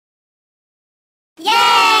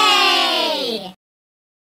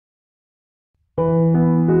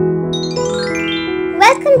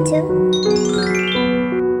Welcome to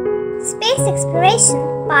Space Exploration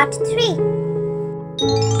Part 3.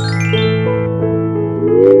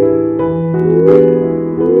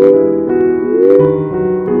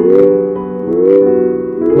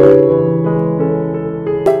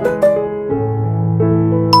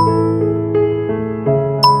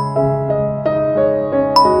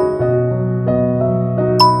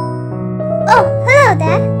 Oh, hello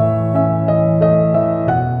there.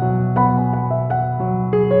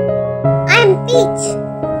 I'm Peach.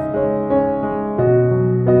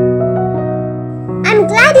 I'm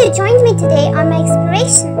glad you joined me today on my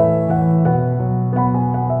exploration.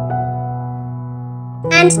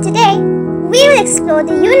 And today, we will explore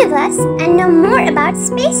the universe and know more about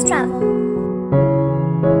space travel.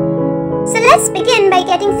 So let's begin by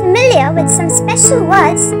getting familiar with some special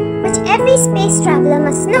words which every space traveler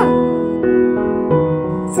must know.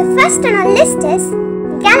 So first on our list is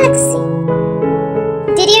galaxy.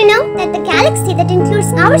 Did you know that the galaxy that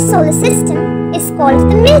includes our solar system is called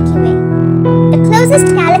the Milky Way? The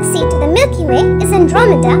closest galaxy to the Milky Way is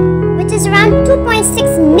Andromeda, which is around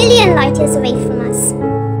 2.6 million light years away from us.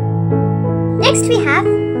 Next we have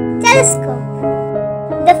telescope.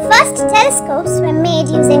 The first telescopes were made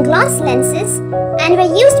using glass lenses and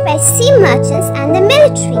were used by sea merchants and the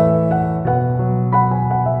military.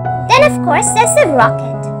 Then of course there's the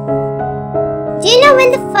rocket. Do you know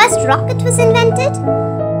when the first rocket was invented?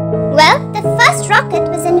 Well, the first rocket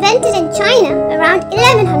was invented in China around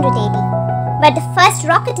 1100 AD, but the first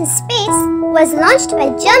rocket in space was launched by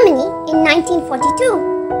Germany in 1942.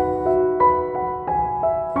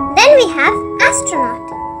 Then we have astronaut.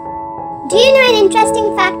 Do you know an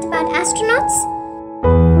interesting fact about astronauts?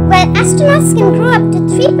 Well, astronauts can grow up to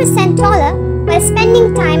 3% taller while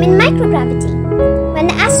spending time in microgravity. When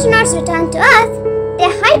the astronauts return to Earth,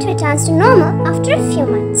 their height returns to normal after a few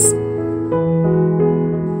months.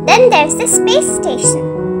 Then there's the space station.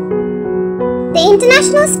 The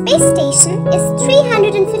International Space Station is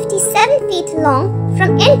 357 feet long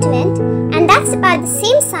from end to end, and that's about the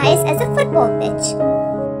same size as a football pitch.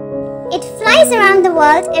 It flies around the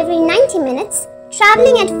world every 90 minutes,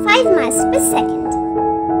 traveling at 5 miles per second.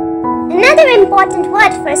 Another important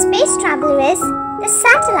word for a space traveler is the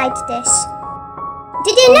satellite dish.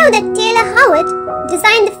 Did you know that Taylor Howard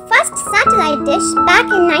designed the first satellite dish back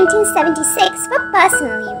in 1976 for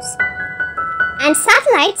personal use? And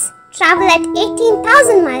satellites travel at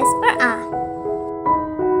 18,000 miles per hour.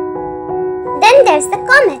 Then there's the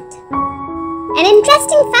comet. An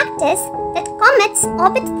interesting fact is that comets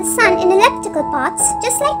orbit the sun in elliptical paths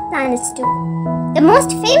just like planets do. The most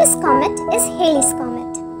famous comet is Halley's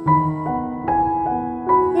Comet.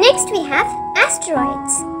 Next we have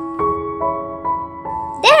asteroids.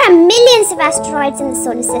 There are millions of asteroids in the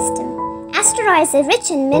solar system. Asteroids are rich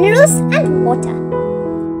in minerals and water.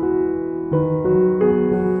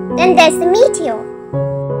 Then there's the meteor.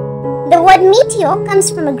 The word meteor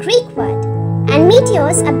comes from a Greek word, and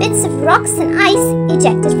meteors are bits of rocks and ice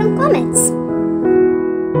ejected from comets.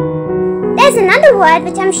 There's another word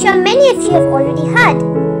which I'm sure many of you have already heard.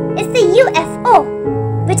 It's the UFO,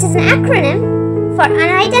 which is an acronym for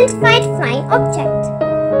Unidentified Flying Object.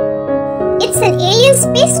 It's an alien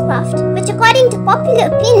spacecraft which, according to popular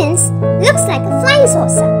opinions, looks like a flying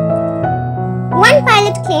saucer. One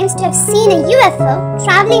pilot claims to have seen a UFO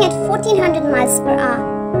traveling at 1400 miles per hour.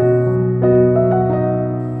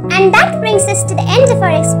 And that brings us to the end of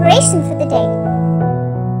our exploration for the day.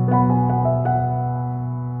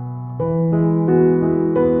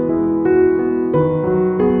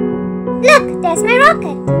 Look, there's my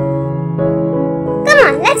rocket. Come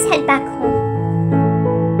on, let's head back home.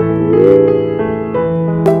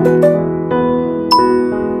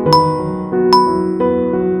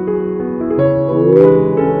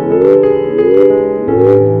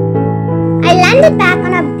 I landed back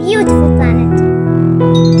on our beautiful planet.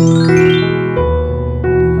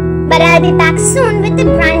 But I'll be back soon with a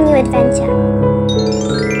brand new adventure.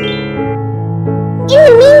 In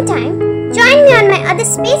the meantime, join me on my other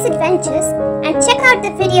space adventures and check out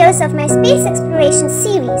the videos of my space exploration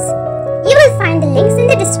series. You will find the links in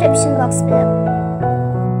the description box below.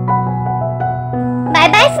 Bye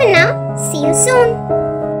bye for now. See you soon.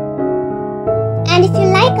 And if you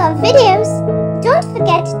like our videos, don't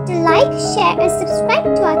forget to like, share and subscribe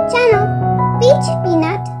to our channel, Peach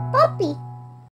Peanut